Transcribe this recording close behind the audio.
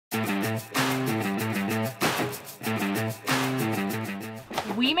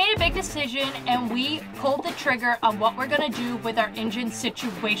We made a big decision and we pulled the trigger on what we're gonna do with our engine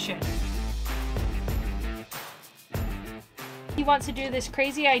situation. He wants to do this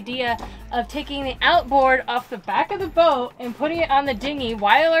crazy idea of taking the outboard off the back of the boat and putting it on the dinghy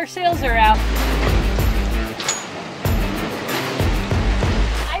while our sails are out.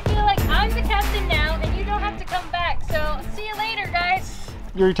 I feel like I'm the captain now and you don't have to come back, so see you later, guys.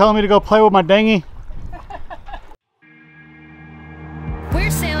 You're telling me to go play with my dinghy? We're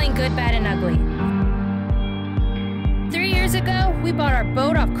sailing good, bad, and ugly. 3 years ago, we bought our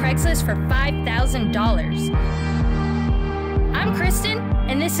boat off Craigslist for $5,000. I'm Kristen,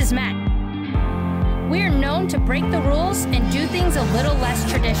 and this is Matt. We are known to break the rules and do things a little less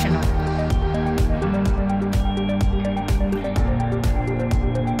traditional.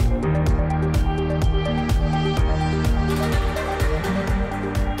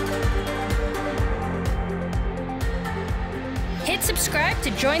 Hit subscribe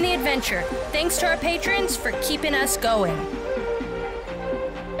to join the adventure. Thanks to our patrons for keeping us going.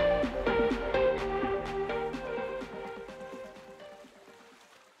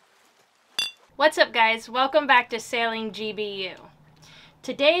 What's up, guys? Welcome back to Sailing GBU.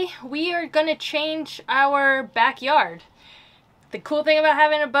 Today we are going to change our backyard. The cool thing about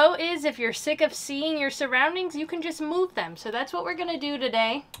having a boat is if you're sick of seeing your surroundings, you can just move them. So that's what we're going to do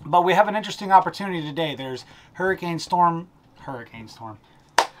today. But we have an interesting opportunity today. There's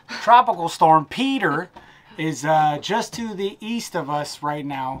Tropical Storm Peter is just to the east of us right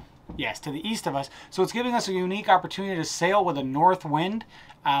now. Yes, to the east of us. So it's giving us a unique opportunity to sail with a north wind,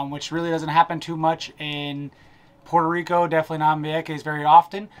 which really doesn't happen too much in Puerto Rico, definitely not in Vieques very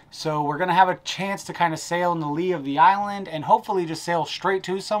often. So we're going to have a chance to kind of sail in the lee of the island and hopefully just sail straight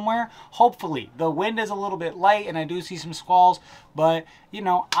to somewhere. Hopefully. The wind is a little bit light and I do see some squalls, but you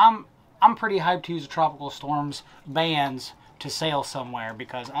know, I'm pretty hyped to use the tropical storms bands to sail somewhere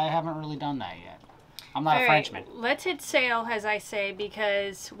because I haven't really done that yet. I'm not a Frenchman. Let's hit sail, as I say,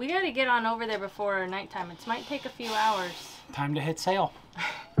 because we got to get on over there before nighttime. It might take a few hours. Time to hit sail.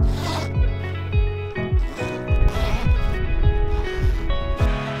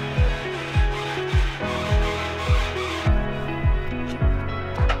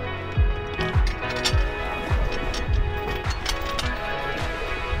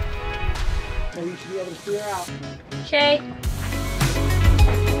 So you should be able to steer out. Okay.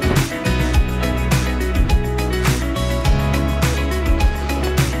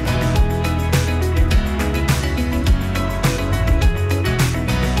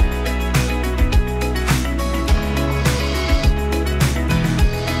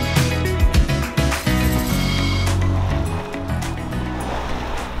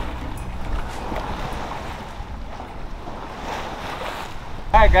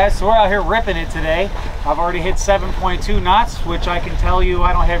 Alright guys, so we're out here ripping it today. I've already hit 7.2 knots, which I can tell you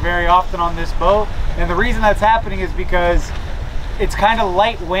I don't hit very often on this boat. And the reason that's happening is because it's kind of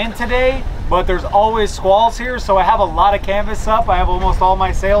light wind today, but there's always squalls here, so I have a lot of canvas up. I have almost all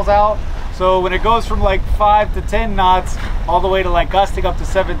my sails out. So when it goes from like 5 to 10 knots all the way to like gusting up to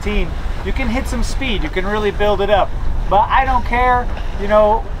 17, you can hit some speed. You can really build it up. But I don't care. You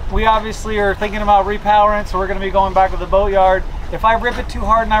know, we obviously are thinking about repowering, so we're going to be going back to the boatyard. If I rip it too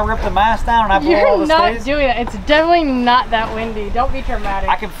hard and I rip the mast down and I pull all the stays, You're not doing it. It's definitely not that windy. Don't be dramatic.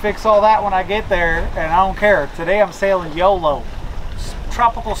 I can fix all that when I get there, and I don't care. Today I'm sailing YOLO.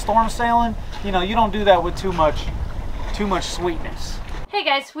 Tropical storm sailing, you know, you don't do that with too much sweetness. Hey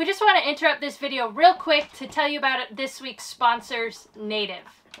guys, we just want to interrupt this video real quick to tell you about this week's sponsors, Native.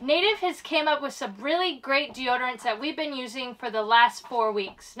 Native has came up with some really great deodorants that we've been using for the last 4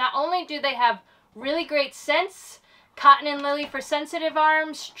 weeks. Not only do they have really great scents, cotton and lily for sensitive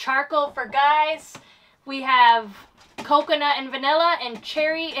arms, charcoal for guys, we have coconut and vanilla, and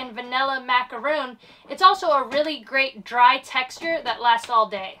cherry and vanilla macaroon. It's also a really great dry texture that lasts all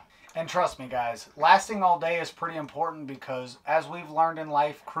day. And trust me guys, lasting all day is pretty important because as we've learned in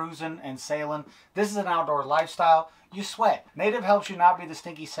life, cruising and sailing, this is an outdoor lifestyle. You sweat. Native helps you not be the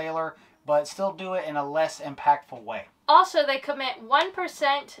stinky sailor, but still do it in a less impactful way. Also, they commit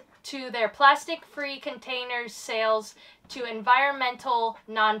 1% to their plastic-free containers sales to environmental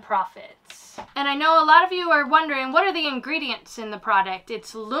nonprofits. And I know a lot of you are wondering, what are the ingredients in the product?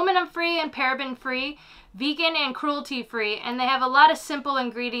 It's aluminum-free and paraben-free, vegan and cruelty-free, and they have a lot of simple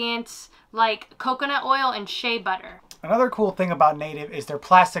ingredients like coconut oil and shea butter. Another cool thing about Native is their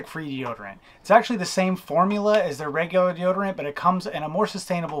plastic-free deodorant. It's actually the same formula as their regular deodorant, but it comes in a more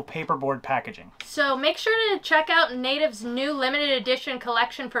sustainable paperboard packaging. So make sure to check out Native's new limited edition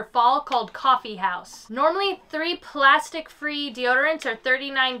collection for fall called Coffee House. Normally 3 plastic-free deodorants are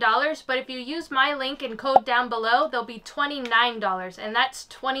 $39, but if you use my link and code down below, they'll be $29, and that's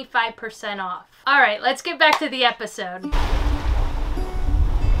 25% off. All right, let's get back to the episode.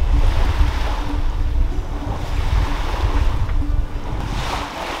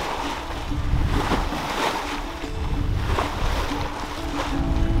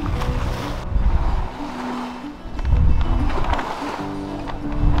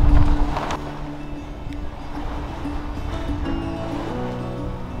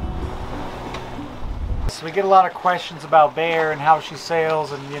 We get a lot of questions about Bear and how she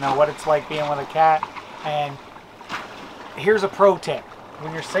sails and, you know, what it's like being with a cat. And here's a pro tip.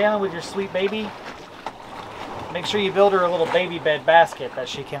 When you're sailing with your sweet baby, make sure you build her a little baby bed basket that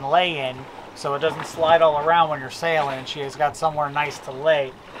she can lay in so it doesn't slide all around when you're sailing, and she has got somewhere nice to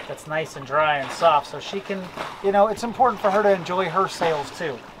lay that's nice and dry and soft so she can, you know, it's important for her to enjoy her sails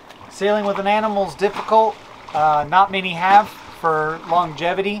too. Sailing with an animal is difficult. Not many have for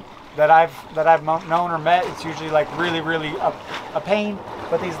longevity. That I've known or met. It's usually like really a pain,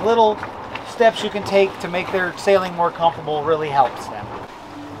 but these little steps you can take to make their sailing more comfortable really helps them.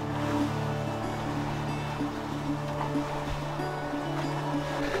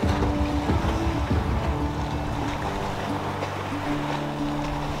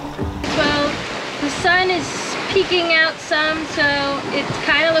 Well, the sun is peeking out some, so it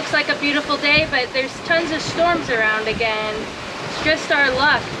kind of looks like a beautiful day, but there's tons of storms around again. It's just our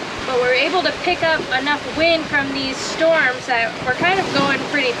luck. But we're able to pick up enough wind from these storms that we're kind of going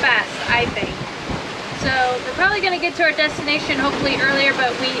pretty fast, I think. So we're probably going to get to our destination hopefully earlier,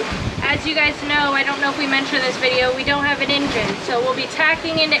 but as you guys know, I don't know if we mentioned in this video, we don't have an engine. So we'll be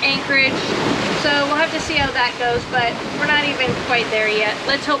tacking into anchorage. So we'll have to see how that goes, but we're not even quite there yet.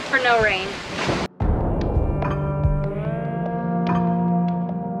 Let's hope for no rain.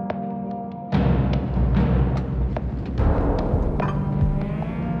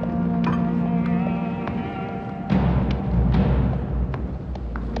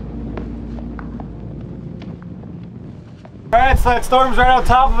 Alright, so that storm's right on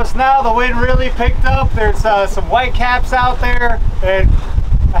top of us now. The wind really picked up. There's some white caps out there, and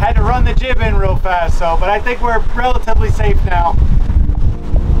I had to run the jib in real fast, but I think we're relatively safe now.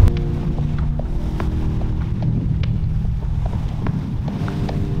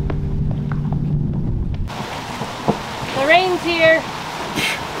 The rain's here.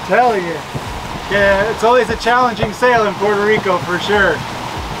 Tell you. Yeah, it's always a challenging sail in Puerto Rico for sure.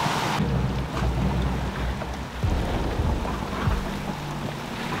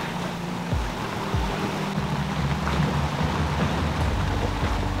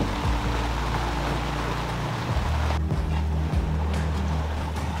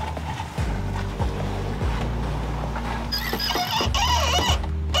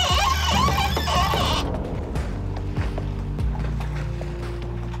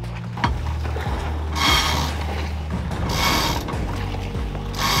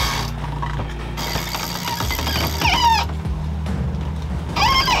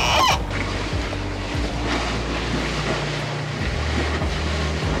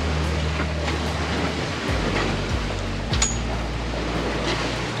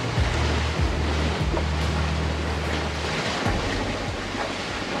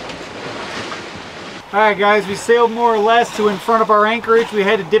 Alright guys, we sailed more or less to in front of our anchorage. We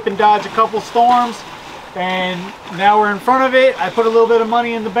had to dip and dodge a couple storms, and now we're in front of it. I put a little bit of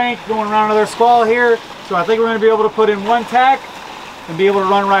money in the bank going around another squall here, so I think we're going to be able to put in one tack and be able to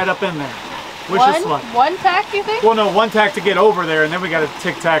run right up in there. Wish us luck. One tack, you think? Well, no, one tack to get over there, and then we got to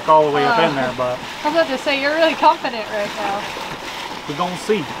tic-tac all the way up in there. But I was about to say, you're really confident right now. we're going to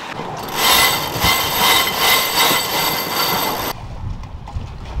see.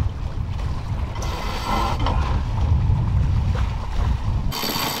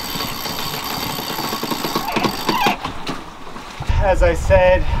 As I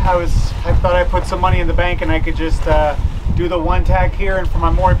said, I thought I put some money in the bank and I could just do the one tack here. And for my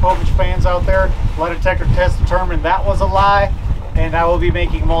Maury Povich fans out there, lie detector test determined that was a lie, and I will be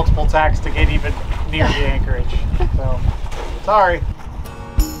making multiple tacks to get even near the anchorage. So, sorry.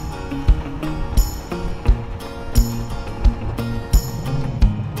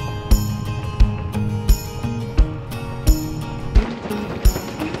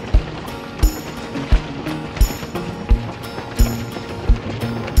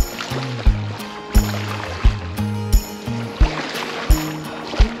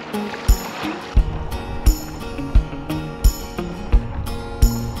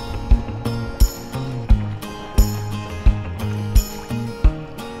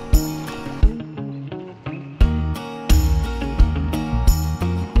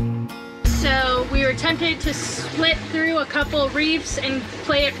 tempted to split through a couple reefs and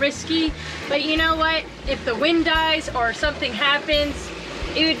play it risky, but you know what? If the wind dies or something happens,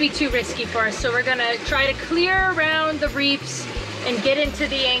 it would be too risky for us. So we're gonna try to clear around the reefs and get into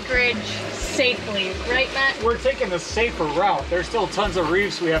the anchorage safely. Right, Matt? We're taking the safer route. There's still tons of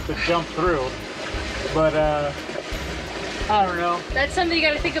reefs we have to jump through. But, I don't know. That's something you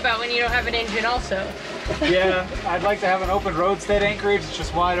gotta think about when you don't have an engine also. Yeah, I'd like to have an open roadstead anchorage. It's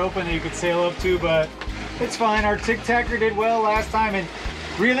just wide open that you could sail up to, but it's fine. Our tic-tacker did well last time, and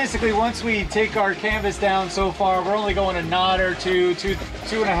realistically, once we take our canvas down so far, we're only going a knot or two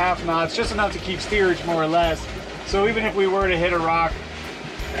and a half knots, just enough to keep steerage more or less. So even if we were to hit a rock,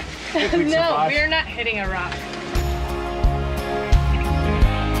 we'd No, survive. we're not hitting a rock.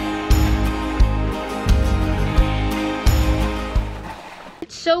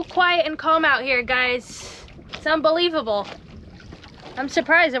 It's so quiet and calm out here, guys. It's unbelievable. I'm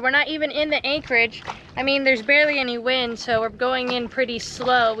surprised that we're not even in the anchorage. I mean, there's barely any wind, so we're going in pretty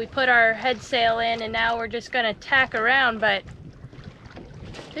slow. We put our head sail in and now we're just gonna tack around, but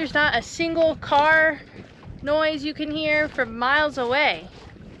there's not a single car noise you can hear from miles away.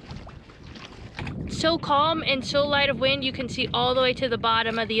 So calm and so light of wind, you can see all the way to the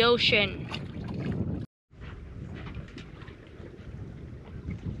bottom of the ocean.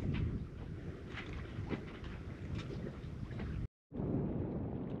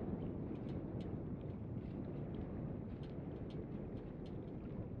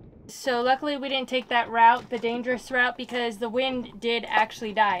 So luckily we didn't take that route, the dangerous route, because the wind did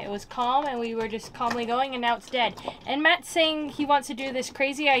actually die. It was calm and we were just calmly going, and now it's dead. And Matt's saying he wants to do this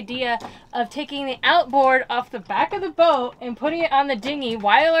crazy idea of taking the outboard off the back of the boat and putting it on the dinghy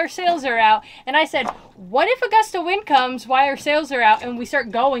while our sails are out. And I said, what if a gust of wind comes while our sails are out and we start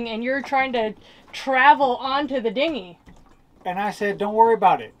going and you're trying to travel onto the dinghy? And I said, don't worry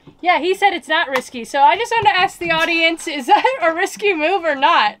about it. Yeah, he said it's not risky. So I just wanted to ask the audience, is that a risky move or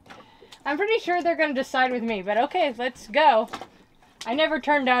not? I'm pretty sure they're going to decide with me, but okay, let's go. I never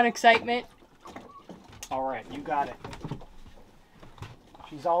turn down excitement. All right, you got it.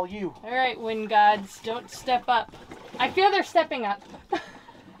 She's all you. All right, wind gods, don't step up. I feel they're stepping up.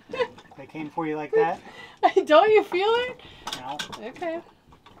 They came for you like that? Don't you feel it? No. Okay.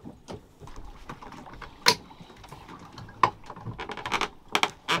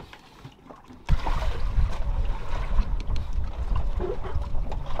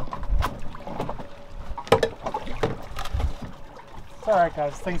 It's all right,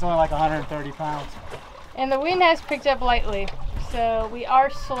 guys. This thing's only like 130 pounds. And the wind has picked up lightly, so we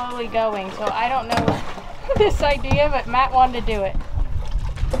are slowly going. So I don't know this idea, but Matt wanted to do it.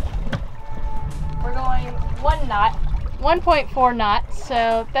 We're going 1 knot, 1.4 knots,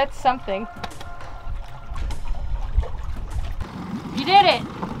 so that's something. You did it!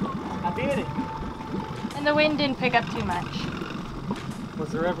 I did it. And the wind didn't pick up too much.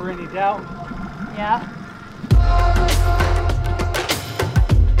 Was there ever any doubt? Yeah.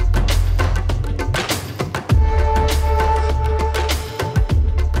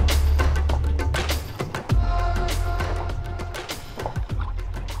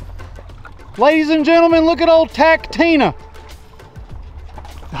 Ladies and gentlemen, look at old Tactina.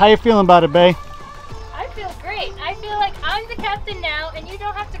 How you feeling about it, Bae? I feel great. I feel like I'm the captain now and you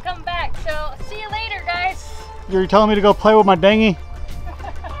don't have to come back. So see you later, guys. You're telling me to go play with my dinghy?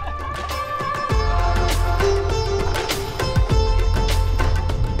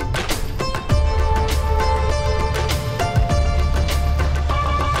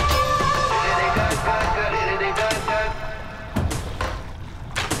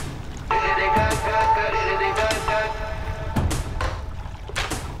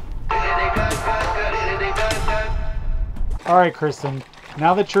 All right, Kristen,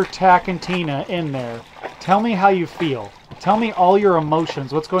 now that you're tacking Tina in there, tell me how you feel. Tell me all your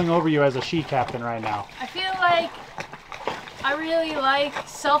emotions. What's going over you as a she captain right now? I feel like I really like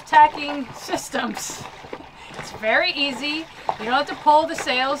self-tacking systems. It's very easy. You don't have to pull the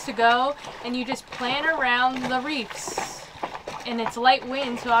sails to go, and you just plan around the reefs. And it's light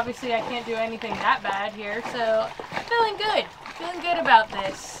wind, so obviously I can't do anything that bad here. So I'm feeling good. Feeling good about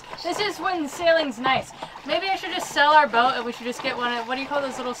this. This is when sailing's nice. Maybe I should just sell our boat and we should just get one of, what do you call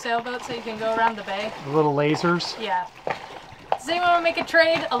those little sailboats that you can go around the bay? The little lasers? Yeah. Does anyone want to make a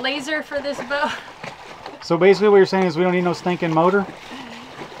trade? A laser for this boat? So basically what you're saying is we don't need no stinking motor?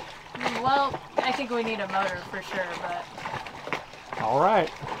 Well, I think we need a motor for sure, but... All right,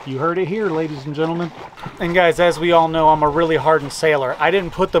 you heard it here, ladies and gentlemen. And guys, as we all know, I'm a really hardened sailor. I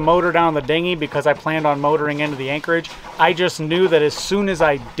didn't put the motor down the dinghy because I planned on motoring into the anchorage. I just knew that as soon as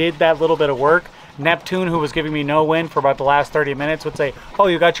I did that little bit of work, Neptune, who was giving me no wind for about the last 30 minutes, would say, oh,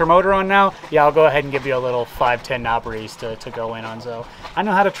 you got your motor on now? Yeah, I'll go ahead and give you a little 5-10 knot breeze to go in on. So I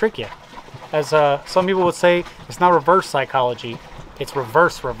know how to trick you. As some people would say, it's not reverse psychology, it's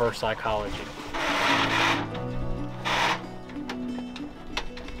reverse psychology.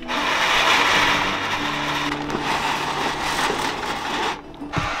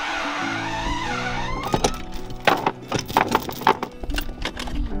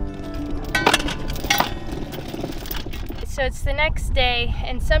 So it's the next day,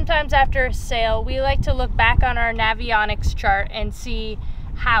 and sometimes after a sail, we like to look back on our navionics chart and see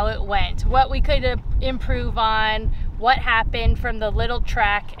how it went, what we could improve on, what happened from the little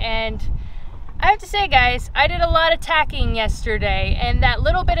track. And I have to say, guys, I did a lot of tacking yesterday, and that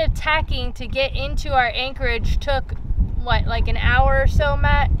little bit of tacking to get into our anchorage took, what, like an hour or so,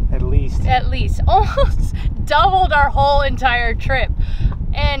 Matt? At least. At least. Almost doubled our whole entire trip.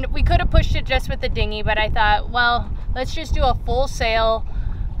 And we could have pushed it just with the dinghy, but I thought, well, let's just do a full sail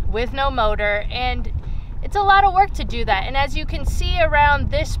with no motor. And it's a lot of work to do that. And as you can see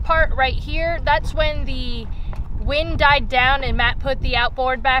around this part right here, that's when the wind died down and Matt put the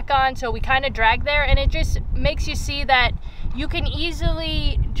outboard back on. So we kind of dragged there, and it just makes you see that you can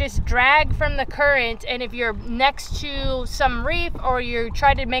easily just drag from the current. And if you're next to some reef, or you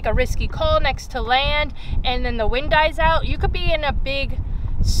try to make a risky call next to land and then the wind dies out, you could be in a big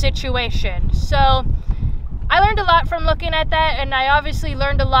situation. So I learned a lot from looking at that, and I obviously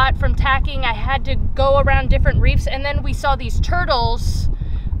learned a lot from tacking. I had to go around different reefs, and then we saw these turtles,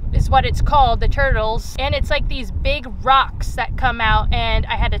 is what it's called, the turtles, and it's like these big rocks that come out, and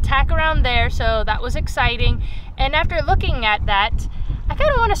I had to tack around there, so that was exciting. And after looking at that, I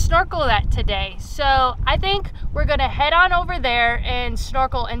kind of want to snorkel that today. So I think we're gonna head on over there and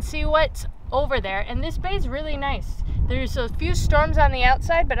snorkel and see what's over there. And this bay is really nice. There's a few storms on the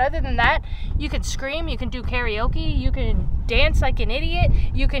outside, but other than that, you can scream, you can do karaoke, you can dance like an idiot,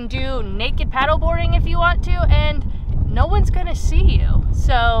 you can do naked paddleboarding if you want to, and no one's gonna see you.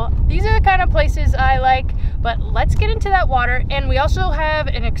 So these are the kind of places I like. But let's get into that water. And we also have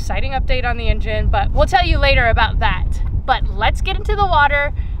an exciting update on the engine, but we'll tell you later about that. But let's get into the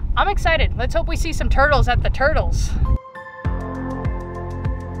water. I'm excited. Let's hope we see some turtles at the turtles.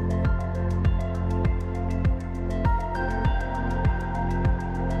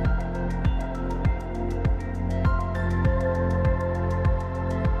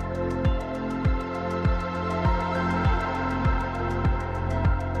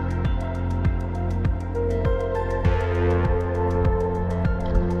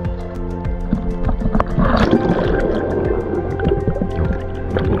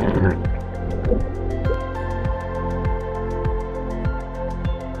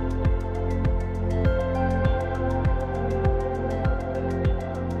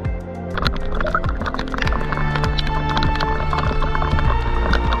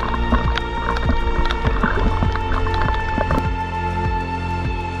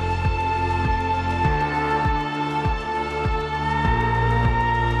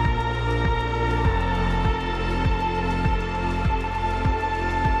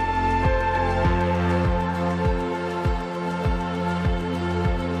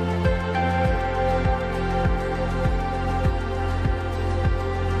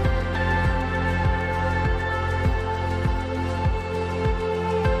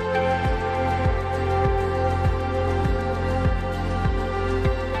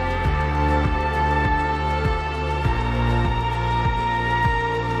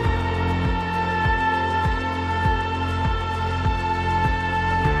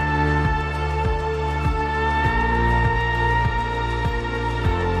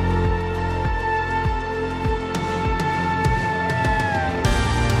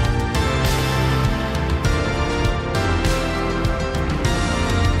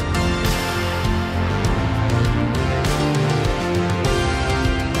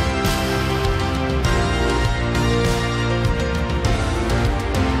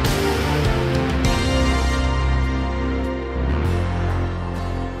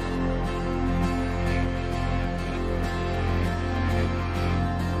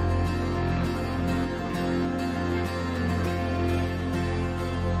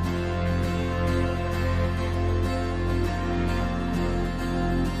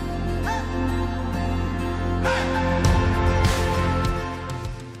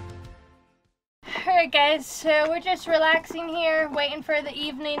 Alright guys, so we're just relaxing here, waiting for the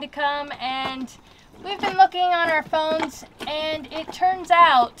evening to come, and we've been looking on our phones, and it turns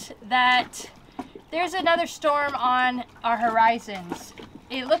out that there's another storm on our horizons.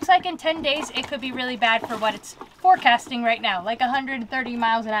 it looks like in 10 days it could be really bad for what it's forecasting right now, like 130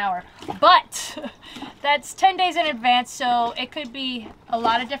 miles an hour. But that's 10 days in advance, so it could be a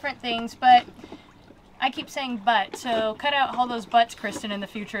lot of different things. But I keep saying but, so cut out all those buts, Kristen, in the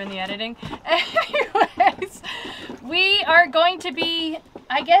future in the editing. Anyways, we are going to be,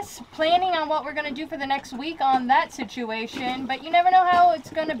 I guess, planning on what we're going to do for the next week on that situation, but you never know how it's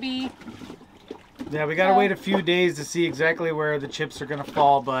going to be. Yeah, we gotta wait a few days to see exactly where the chips are gonna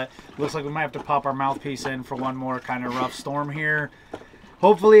fall, but looks like we might have to pop our mouthpiece in for one more kind of rough storm here.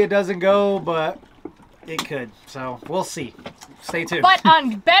 Hopefully it doesn't go, but it could. So we'll see. Stay tuned. But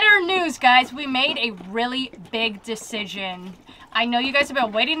on better news, guys, we made a really big decision. I know you guys have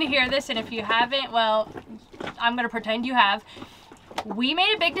been waiting to hear this, and if you haven't, well, I'm gonna pretend you have. We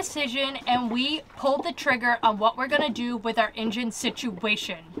made a big decision and we pulled the trigger on what we're gonna do with our engine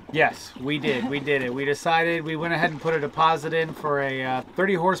situation. Yes, we did. We did it. We decided, we went ahead and put a deposit in for a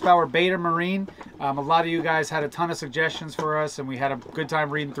 30 horsepower Beta Marine. A lot of you guys had a ton of suggestions for us, and we had a good time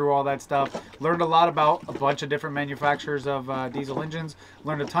reading through all that stuff. Learned a lot about a bunch of different manufacturers of diesel engines.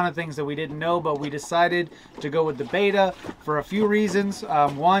 Learned a ton of things that we didn't know, but we decided to go with the Beta for a few reasons.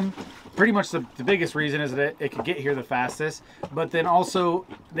 One, pretty much the biggest reason is that it could get here the fastest, but then also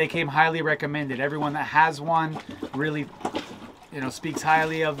they came highly recommended. Everyone that has one really, you know, speaks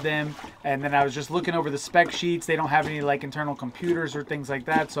highly of them. And then I was just looking over the spec sheets. They don't have any like internal computers or things like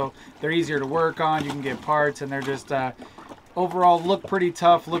that, so they're easier to work on. You can get parts, and they're just overall look pretty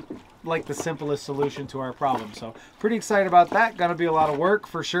tough, look like the simplest solution to our problem. So pretty excited about that. Gonna be a lot of work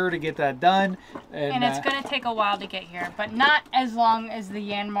for sure to get that done, and it's gonna take a while to get here, but not as long as the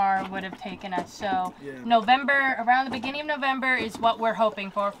Yanmar would have taken us. So yeah. November, around the beginning of November is what we're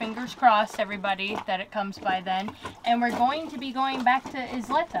hoping for. Fingers crossed, everybody, that it comes by then. And we're going to be going back to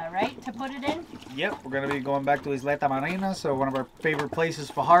Isleta, right, to put it in? Yep, we're gonna be going back to Isleta Marina, so one of our favorite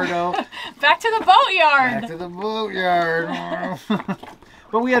places, Fajardo. Back to the boatyard. Back to the boatyard.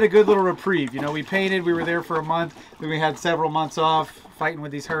 But we had a good little reprieve. You know, we painted, we were there for a month, then we had several months off fighting with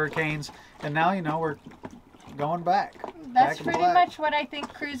these hurricanes, and now, you know, we're going back. That's pretty much what I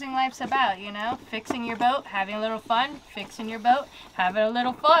think cruising life's about, you know? Fixing your boat, having a little fun, fixing your boat, having a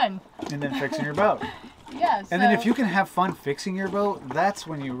little fun. And then fixing your boat. Yeah, and then if you can have fun fixing your boat, that's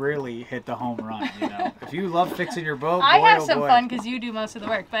when you really hit the home run, you know? If you love fixing your boat, I have some fun because you do most of the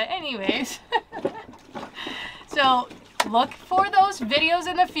work, but anyways. So look for those videos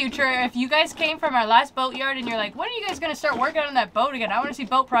in the future. If you guys came from our last boatyard and you're like, when are you guys going to start working on that boat again? I want to see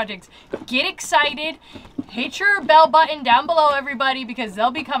boat projects. Get excited. Hit your bell button down below, everybody, because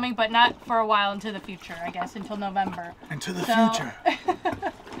they'll be coming, but not for a while into the future, I guess, until November. Into the future.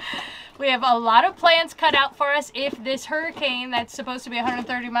 We have a lot of plans cut out for us if this hurricane that's supposed to be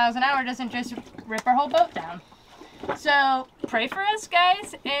 130 miles an hour doesn't just rip our whole boat down. So pray for us,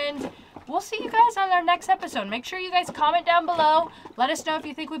 guys, and we'll see you guys on our next episode. Make sure you guys comment down below. Let us know if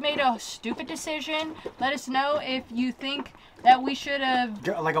you think we made a stupid decision. Let us know if you think that we should have...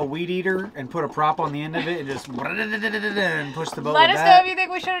 like a weed eater and put a prop on the end of it and just... and push the boat. Let us know if you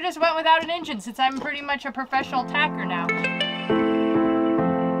think we should have just went without an engine, since I'm pretty much a professional tacker now.